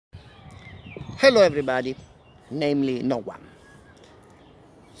Hello everybody, namely no one.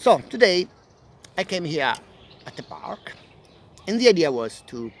 So today I came here at the park and the idea was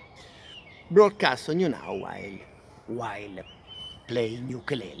to broadcast on you now while playing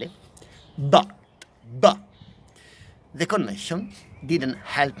ukulele, but the connection didn't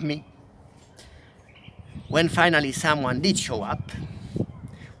help me. When finally someone did show up,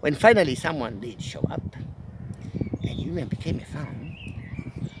 and even became a fan,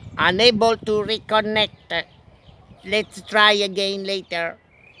 unable to reconnect. Let's try again later.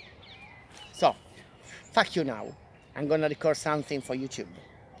 So, fuck you now. I'm gonna record something for YouTube.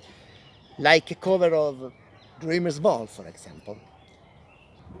 Like a cover of Dreamer's Ball, for example.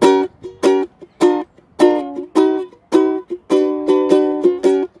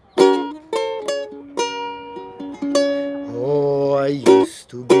 Oh, I used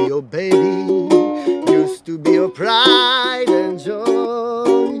to be your baby, used to be your pride and joy.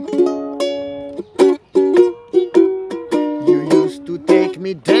 You used to take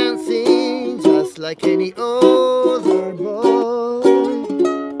me dancing just like any other boy.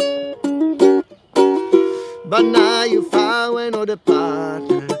 But now you found another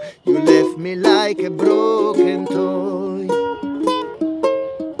partner, you left me like a broken toy.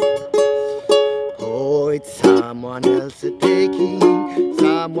 Oh, it's someone else taking,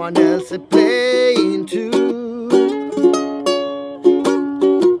 someone else playing too.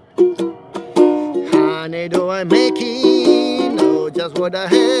 Honey, though I'm making, know just what I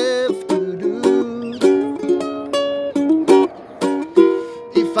have to do.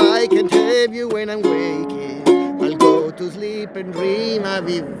 If I can't have you when I'm waking, I'll go to sleep and dream of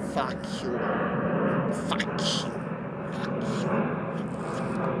you. Fuck you. Fuck you.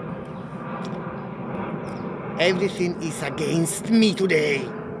 Everything is against me today.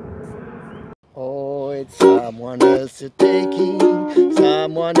 Oh, it's someone else taking,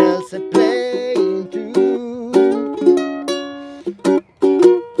 someone else playing too.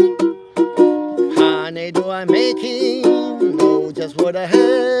 Honey, though I'm making, know just what I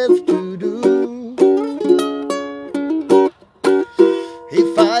have to do.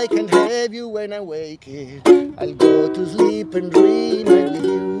 If I can't have you when I'm waking, I'll go to sleep and dream I'm with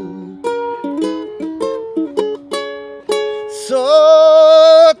you.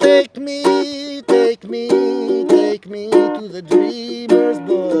 So take me to the Dreamer's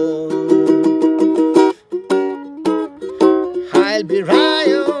Ball. I'll be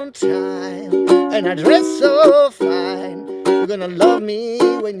right on time, and I dress so fine. You're gonna love me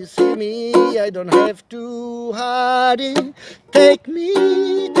when you see me, I don't have to hide it. Take me,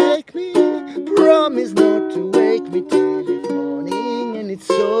 promise not to wake me till it's morning and it's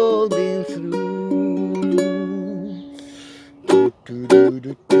all been through.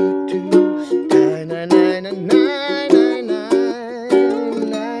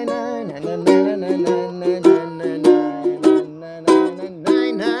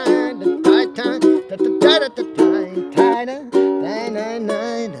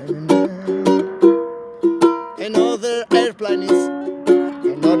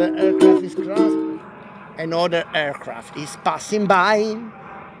 Another aircraft is passing by,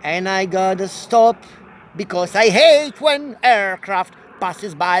 and I gotta stop because I hate when aircraft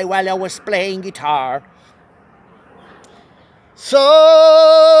passes by while I was playing guitar.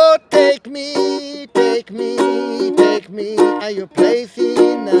 So take me at your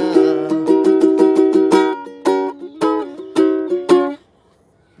plaything now.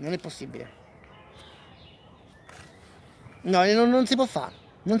 Non è possibile. No, non si può fare.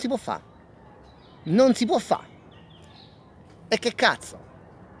 Non si può fare. Non si può fare. E che cazzo?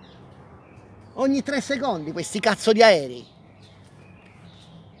 Ogni 3 secondi questi cazzo di aerei.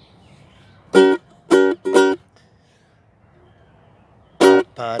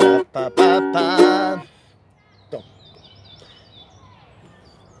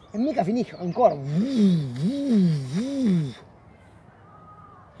 E mica finisce ancora.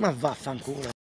 Ma vaffanculo.